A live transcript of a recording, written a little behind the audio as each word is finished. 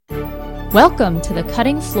Welcome to The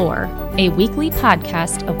Cutting Floor, a weekly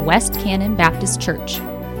podcast of West Cannon Baptist Church.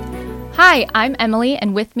 Hi, I'm Emily,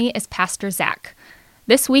 and with me is Pastor Zach.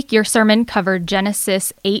 This week, your sermon covered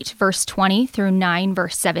Genesis 8, verse 20 through 9,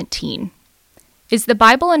 verse 17. Is the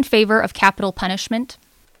Bible in favor of capital punishment?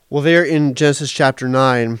 Well, there in Genesis chapter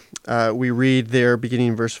 9, we read there, beginning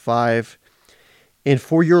in verse 5, "And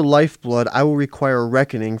for your lifeblood I will require a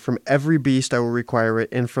reckoning. From every beast I will require it,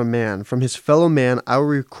 and from man. From his fellow man I will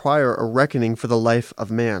require a reckoning for the life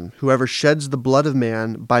of man. Whoever sheds the blood of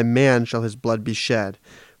man, by man shall his blood be shed.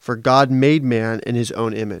 For God made man in his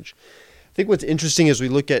own image." I think what's interesting as we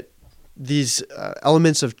look at these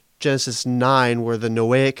elements of Genesis 9, where the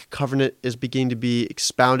Noahic covenant is beginning to be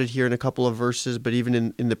expounded here in a couple of verses, but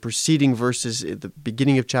even in the preceding verses at the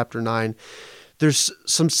beginning of chapter 9, there's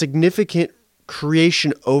some significant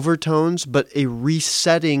creation overtones, but a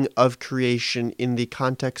resetting of creation in the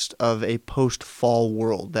context of a post-fall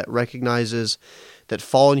world that recognizes that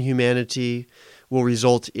fallen humanity will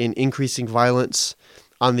result in increasing violence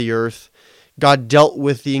on the earth. God dealt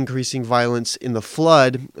with the increasing violence in the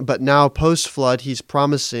flood, but now post-flood, he's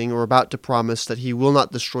promising or about to promise that he will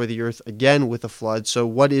not destroy the earth again with a flood. So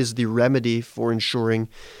what is the remedy for ensuring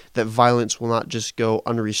that violence will not just go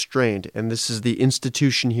unrestrained? And this is the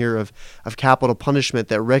institution here of capital punishment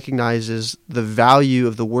that recognizes the value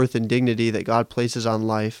of the worth and dignity that God places on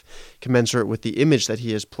life, commensurate with the image that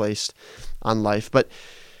he has placed on life. But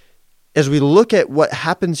as we look at what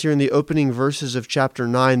happens here in the opening verses of chapter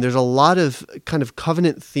 9, there's a lot of kind of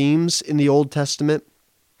covenant themes in the Old Testament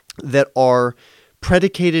that are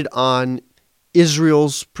predicated on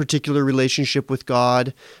Israel's particular relationship with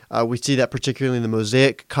God. We see that particularly in the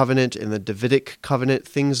Mosaic covenant and the Davidic covenant,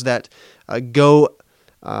 things that go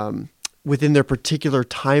within their particular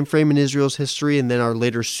time frame in Israel's history and then are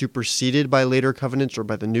later superseded by later covenants or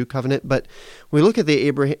by the new covenant. But when we look at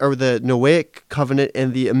the Noahic covenant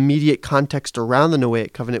and the immediate context around the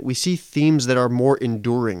Noahic covenant, we see themes that are more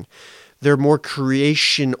enduring. They're more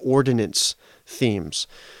creation ordinance themes.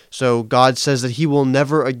 So God says that he will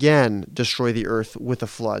never again destroy the earth with a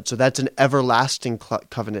flood. So that's an everlasting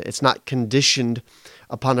covenant. It's not conditioned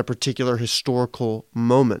upon a particular historical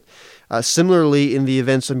moment. Similarly, in the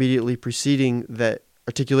events immediately preceding the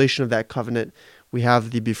articulation of that covenant, we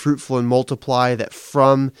have the be fruitful and multiply, that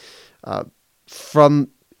from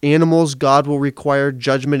animals, God will require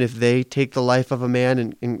judgment if they take the life of a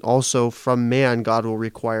man, and also from man, God will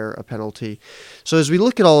require a penalty. So as we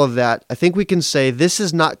look at all of that, I think we can say this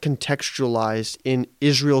is not contextualized in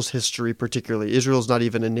Israel's history particularly. Israel's not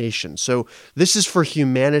even a nation. So this is for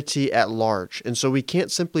humanity at large. And so we can't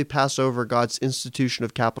simply pass over God's institution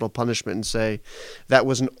of capital punishment and say that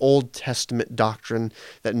was an Old Testament doctrine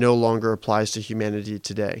that no longer applies to humanity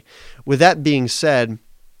today. With that being said,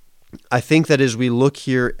 I think that as we look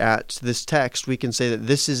here at this text, we can say that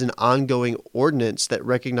this is an ongoing ordinance that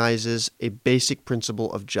recognizes a basic principle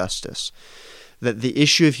of justice, that the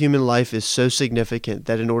issue of human life is so significant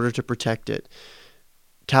that in order to protect it,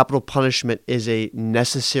 capital punishment is a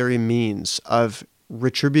necessary means of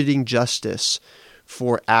retributing justice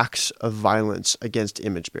for acts of violence against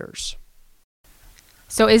image bearers.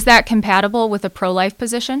 So is that compatible with a pro-life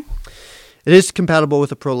position? It is compatible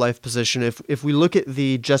with a pro-life position. If we look at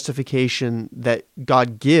the justification that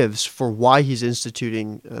God gives for why he's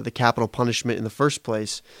instituting the capital punishment in the first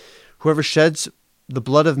place, whoever sheds the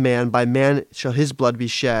blood of man, by man shall his blood be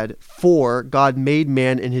shed, for God made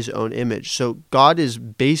man in his own image. So God is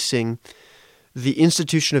basing the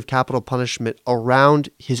institution of capital punishment around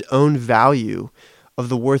his own value of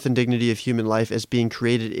the worth and dignity of human life as being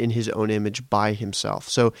created in his own image by himself.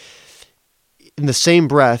 So in the same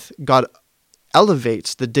breath, God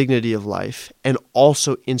elevates the dignity of life and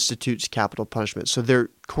also institutes capital punishment. So there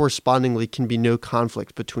correspondingly can be no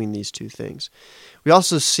conflict between these two things. We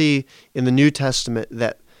also see in the New Testament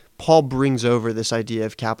that Paul brings over this idea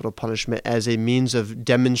of capital punishment as a means of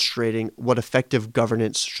demonstrating what effective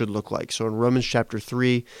governance should look like. So in Romans chapter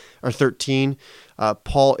 3 or 13,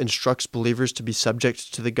 Paul instructs believers to be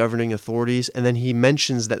subject to the governing authorities, and then he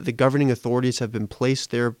mentions that the governing authorities have been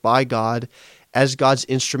placed there by God as God's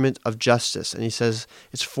instrument of justice. And he says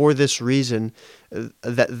it's for this reason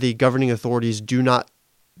that the governing authorities do not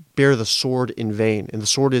bear the sword in vain. And the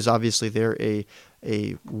sword is obviously there a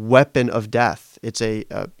weapon of death. It's a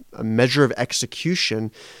measure of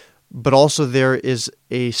execution, but also there is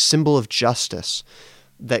a symbol of justice,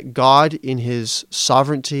 that God in his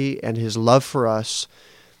sovereignty and his love for us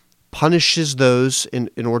punishes those and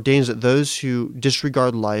ordains that those who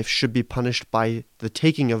disregard life should be punished by the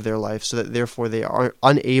taking of their life, so that therefore they are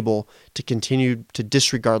unable to continue to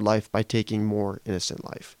disregard life by taking more innocent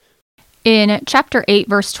life. In chapter 8,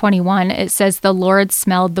 verse 21, it says the Lord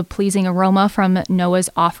smelled the pleasing aroma from Noah's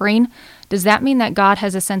offering. Does that mean that God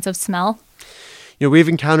has a sense of smell? We've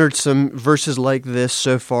encountered some verses like this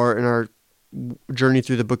so far in our journey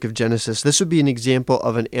through the book of Genesis. This would be an example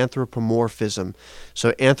of an anthropomorphism.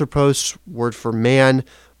 So anthropos, word for man,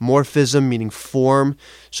 morphism, meaning form.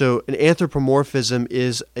 So an anthropomorphism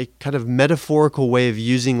is a kind of metaphorical way of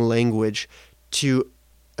using language to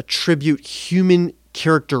attribute human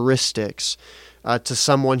characteristics to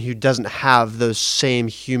someone who doesn't have those same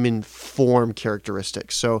human form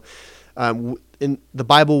characteristics. So in the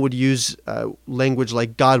Bible would use language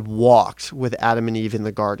like God walked with Adam and Eve in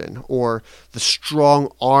the garden, or the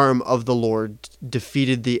strong arm of the Lord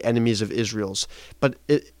defeated the enemies of Israel's. But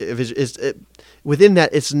within that,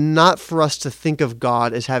 it's not for us to think of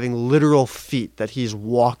God as having literal feet that he's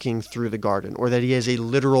walking through the garden, or that he has a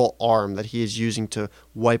literal arm that he is using to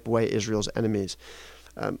wipe away Israel's enemies.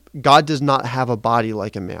 God does not have a body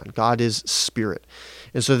like a man. God is spirit.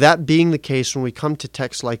 And so that being the case, when we come to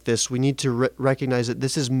texts like this, we need to recognize that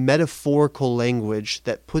this is metaphorical language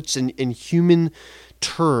that puts in human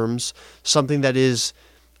terms something that is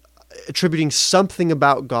attributing something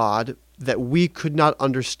about God that we could not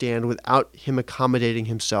understand without him accommodating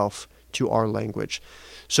himself to our language.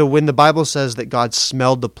 So when the Bible says that God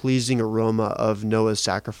smelled the pleasing aroma of Noah's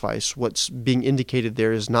sacrifice, what's being indicated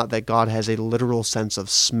there is not that God has a literal sense of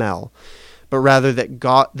smell, but rather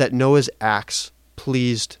that Noah's acts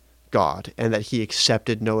pleased God and that he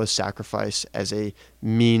accepted Noah's sacrifice as a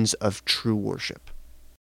means of true worship.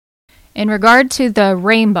 In regard to the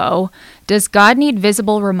rainbow, does God need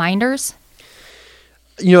visible reminders?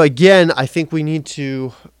 Again, I think we need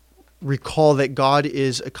to recall that God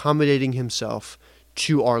is accommodating himself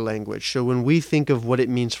to our language. So when we think of what it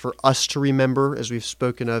means for us to remember, as we've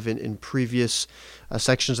spoken of in previous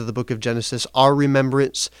sections of the book of Genesis, our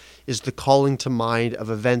remembrance is the calling to mind of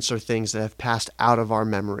events or things that have passed out of our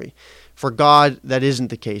memory. For God, that isn't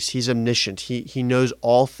the case. He's omniscient. He knows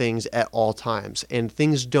all things at all times, and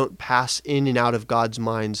things don't pass in and out of God's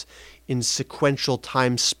minds in sequential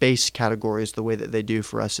time-space categories the way that they do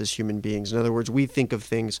for us as human beings. In other words, we think of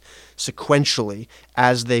things sequentially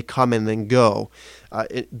as they come and then go,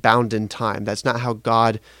 bound in time. That's not how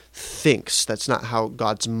God thinks. That's not how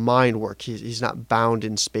God's mind works. He's not bound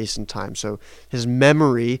in space and time. So his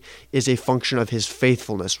memory is a function of his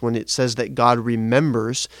faithfulness. When it says that God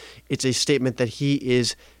remembers, it's a statement that he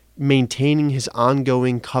is maintaining his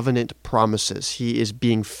ongoing covenant promises. He is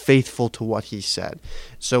being faithful to what he said.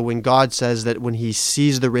 So when God says that when he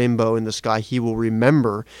sees the rainbow in the sky, he will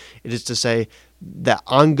remember, it is to say that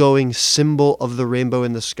ongoing symbol of the rainbow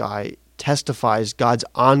in the sky testifies God's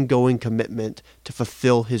ongoing commitment to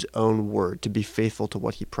fulfill his own word, to be faithful to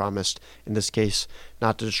what he promised, in this case,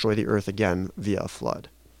 not to destroy the earth again via a flood.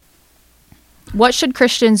 What should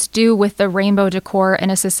Christians do with the rainbow decor in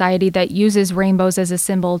a society that uses rainbows as a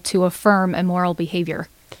symbol to affirm immoral behavior?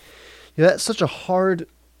 That's such a hard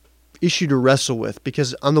issue to wrestle with,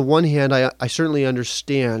 because on the one hand, I certainly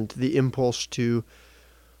understand the impulse to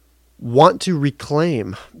want to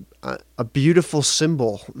reclaim a beautiful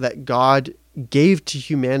symbol that God gave to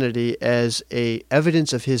humanity as a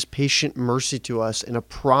evidence of his patient mercy to us and a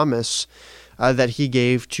promise that he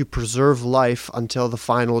gave to preserve life until the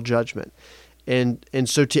final judgment. And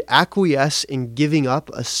so to acquiesce in giving up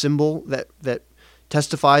a symbol that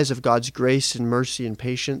testifies of God's grace and mercy and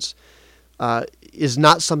patience is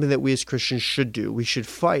not something that we as Christians should do. We should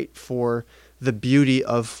fight for the beauty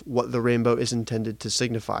of what the rainbow is intended to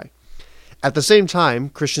signify. At the same time,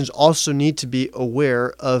 Christians also need to be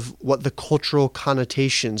aware of what the cultural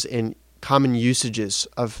connotations and common usages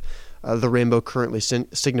of the rainbow currently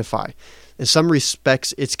signify. In some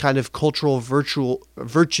respects, it's kind of cultural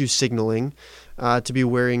virtue signaling to be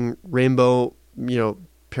wearing rainbow,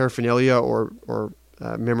 paraphernalia or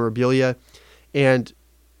memorabilia, and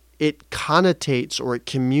it connotates or it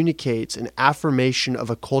communicates an affirmation of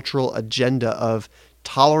a cultural agenda of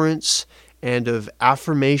tolerance and of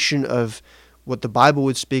affirmation of what the Bible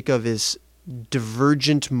would speak of as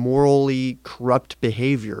divergent, morally corrupt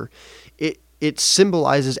behavior. It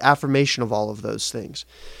symbolizes affirmation of all of those things.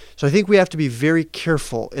 So I think we have to be very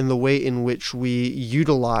careful in the way in which we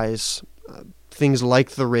utilize things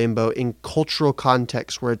like the rainbow in cultural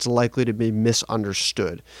contexts where it's likely to be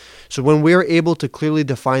misunderstood. So when we are able to clearly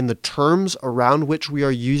define the terms around which we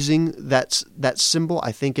are using that symbol,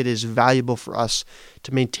 I think it is valuable for us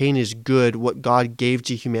to maintain as good what God gave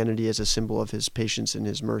to humanity as a symbol of his patience and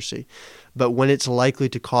his mercy. But when it's likely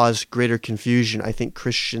to cause greater confusion, I think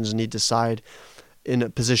Christians need to side in a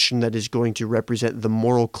position that is going to represent the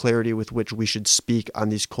moral clarity with which we should speak on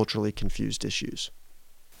these culturally confused issues.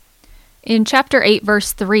 In chapter 8,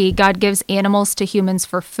 verse 3, God gives animals to humans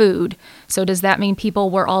for food. So does that mean people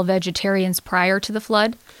were all vegetarians prior to the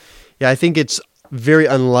flood? Yeah, I think it's very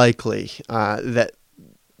unlikely that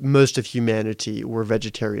most of humanity were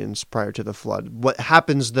vegetarians prior to the flood. What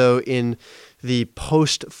happens, though, in the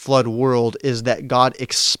post-flood world is that God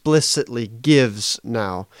explicitly gives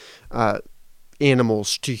now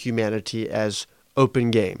animals to humanity as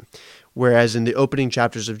open game. Whereas in the opening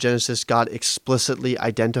chapters of Genesis, God explicitly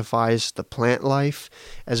identifies the plant life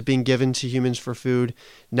as being given to humans for food.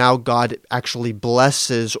 Now God actually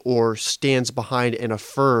blesses or stands behind and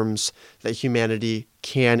affirms that humanity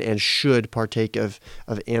can and should partake of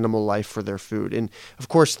animal life for their food. And of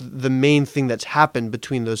course, the main thing that's happened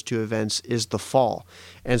between those two events is the fall.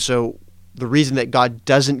 And so the reason that God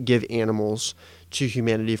doesn't give animals to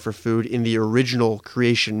humanity for food in the original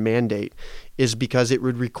creation mandate is because it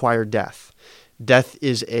would require death. Death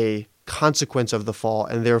is a consequence of the fall,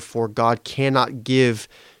 and therefore God cannot give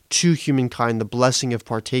to humankind the blessing of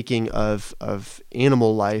partaking of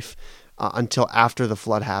animal life until after the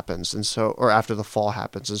flood happens, or after the fall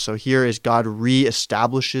happens. And so here, as God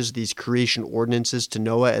reestablishes these creation ordinances to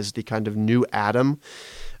Noah as the kind of new Adam,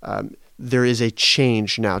 there is a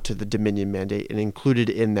change now to the dominion mandate, and included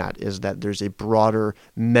in that is that there's a broader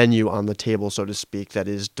menu on the table, so to speak, that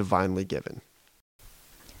is divinely given.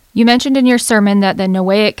 You mentioned in your sermon that the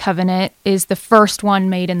Noahic covenant is the first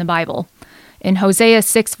one made in the Bible. In Hosea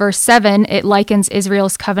 6, verse 7, it likens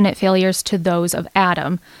Israel's covenant failures to those of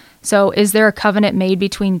Adam. So is there a covenant made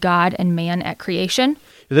between God and man at creation?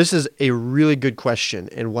 This is a really good question,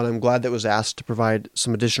 and one I'm glad that was asked to provide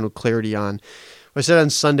some additional clarity on. I said on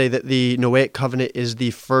Sunday that the Noahic covenant is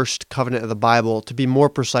the first covenant of the Bible. To be more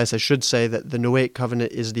precise, I should say that the Noahic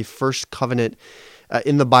covenant is the first covenant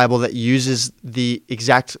in the Bible that uses the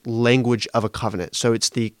exact language of a covenant. So it's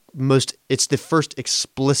the first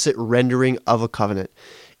explicit rendering of a covenant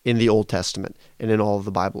in the Old Testament and in all of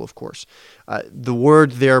the Bible, of course. The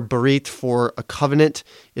word there, berit, for a covenant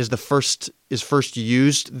is first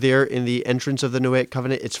used there in the entrance of the Noahic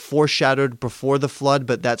covenant. It's foreshadowed before the flood,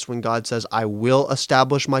 but that's when God says, I will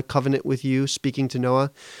establish my covenant with you, speaking to Noah.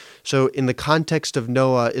 So in the context of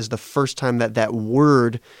Noah is the first time that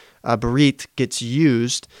word, berit, gets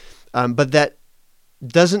used, but that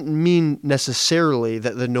doesn't mean necessarily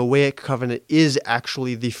that the Noahic covenant is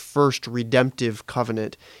actually the first redemptive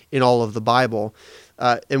covenant in all of the Bible.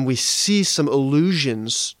 And we see some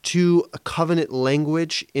allusions to a covenant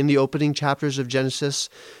language in the opening chapters of Genesis,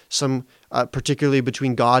 some particularly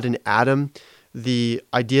between God and Adam. The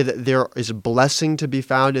idea that there is a blessing to be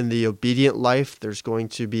found in the obedient life. There's going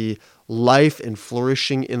to be life and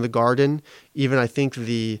flourishing in the garden. Even I think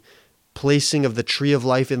the placing of the tree of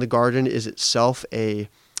life in the garden is itself a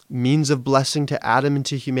means of blessing to Adam and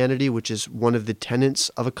to humanity, which is one of the tenets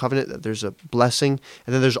of a covenant, that there's a blessing.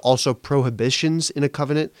 And then there's also prohibitions in a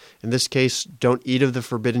covenant. In this case, don't eat of the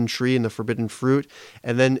forbidden tree and the forbidden fruit.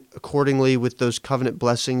 And then accordingly, with those covenant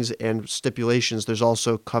blessings and stipulations, there's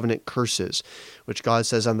also covenant curses, which God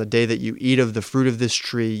says, on the day that you eat of the fruit of this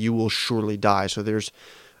tree, you will surely die. So there's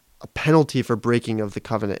a penalty for breaking of the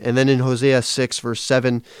covenant. And then in Hosea 6, verse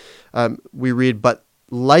 7, we read, but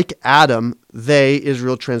like Adam, they,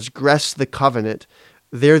 Israel, transgressed the covenant.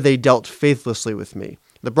 There they dealt faithlessly with me.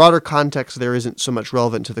 The broader context there isn't so much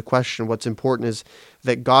relevant to the question. What's important is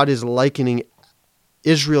that God is likening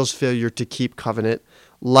Israel's failure to keep covenant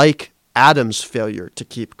like Adam's failure to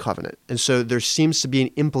keep covenant. And so there seems to be an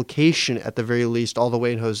implication, at the very least, all the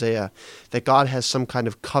way in Hosea, that God has some kind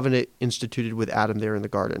of covenant instituted with Adam there in the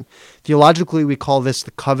garden. Theologically, we call this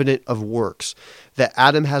the covenant of works, that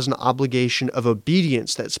Adam has an obligation of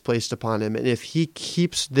obedience that's placed upon him. And if he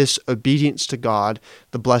keeps this obedience to God,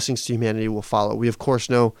 the blessings to humanity will follow. We, of course,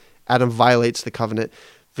 know Adam violates the covenant.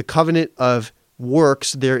 The covenant of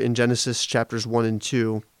works there in Genesis chapters 1 and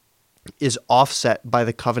 2 is offset by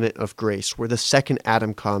the covenant of grace, where the second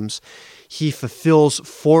Adam comes. He fulfills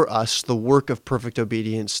for us the work of perfect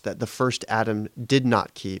obedience that the first Adam did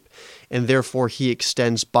not keep, and therefore he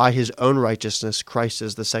extends by his own righteousness, Christ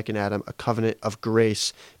as the second Adam, a covenant of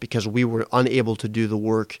grace, because we were unable to do the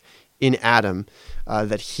work in Adam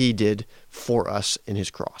that he did for us in his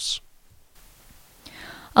cross.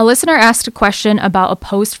 A listener asked a question about a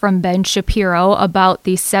post from Ben Shapiro about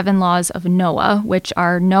the 7 laws of Noah, which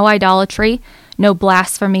are no idolatry, no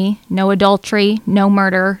blasphemy, no adultery, no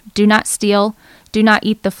murder, do not steal, do not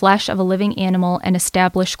eat the flesh of a living animal, and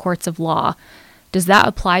establish courts of law. Does that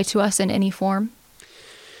apply to us in any form?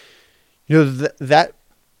 You know, that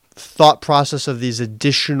thought process of these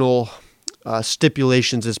additional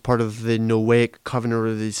stipulations as part of the Noahic covenant,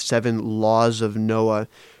 or the 7 laws of Noah,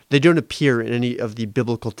 they don't appear in any of the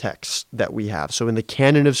biblical texts that we have. So in the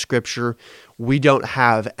canon of Scripture, we don't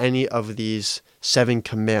have any of these 7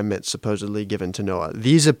 commandments supposedly given to Noah.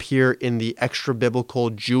 These appear in the extra-biblical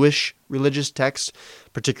Jewish religious texts,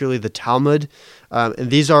 particularly the Talmud.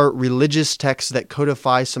 And these are religious texts that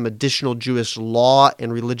codify some additional Jewish law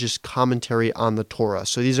and religious commentary on the Torah.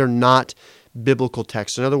 So these are not biblical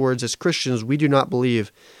texts. In other words, as Christians, we do not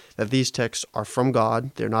believe that these texts are from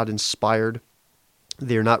God. They're not inspired.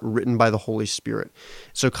 They're not written by the Holy Spirit.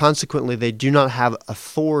 So consequently, they do not have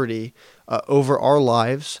authority over our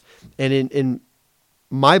lives. And in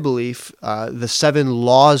my belief, the 7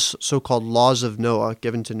 laws, so-called laws of Noah,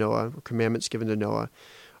 given to Noah, or commandments given to Noah,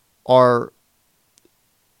 are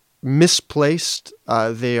misplaced.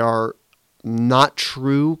 They are not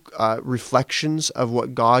true reflections of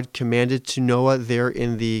what God commanded to Noah there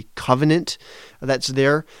in the covenant that's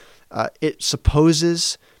there. It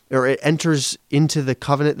supposes, or it enters into the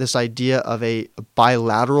covenant, this idea of a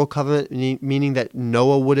bilateral covenant, meaning that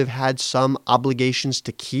Noah would have had some obligations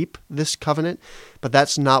to keep this covenant, but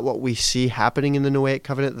that's not what we see happening in the Noahic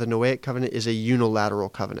covenant. The Noahic covenant is a unilateral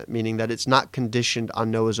covenant, meaning that it's not conditioned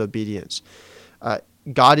on Noah's obedience.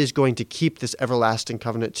 God is going to keep this everlasting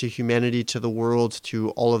covenant to humanity, to the world, to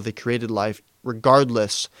all of the created life,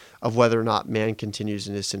 regardless of whether or not man continues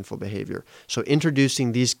in his sinful behavior. So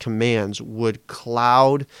introducing these commands would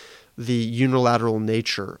cloud the unilateral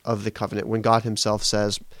nature of the covenant when God himself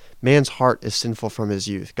says, man's heart is sinful from his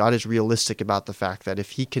youth. God is realistic about the fact that if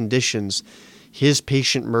he conditions his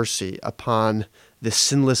patient mercy upon the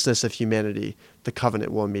sinlessness of humanity, the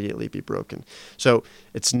covenant will immediately be broken. So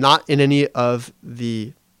it's not in any of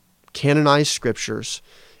the canonized scriptures.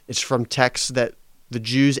 It's from texts that the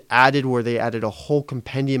Jews added, where they added a whole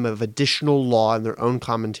compendium of additional law in their own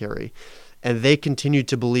commentary. And they continue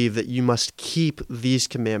to believe that you must keep these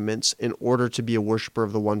commandments in order to be a worshiper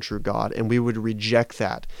of the one true God. And we would reject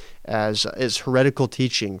that as heretical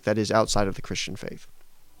teaching that is outside of the Christian faith.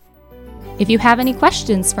 If you have any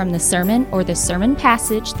questions from the sermon or the sermon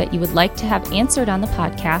passage that you would like to have answered on the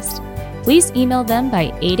podcast, please email them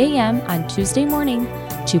by 8 a.m. on Tuesday morning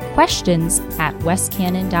to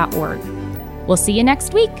questions@westcannon.org. We'll see you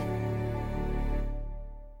next week.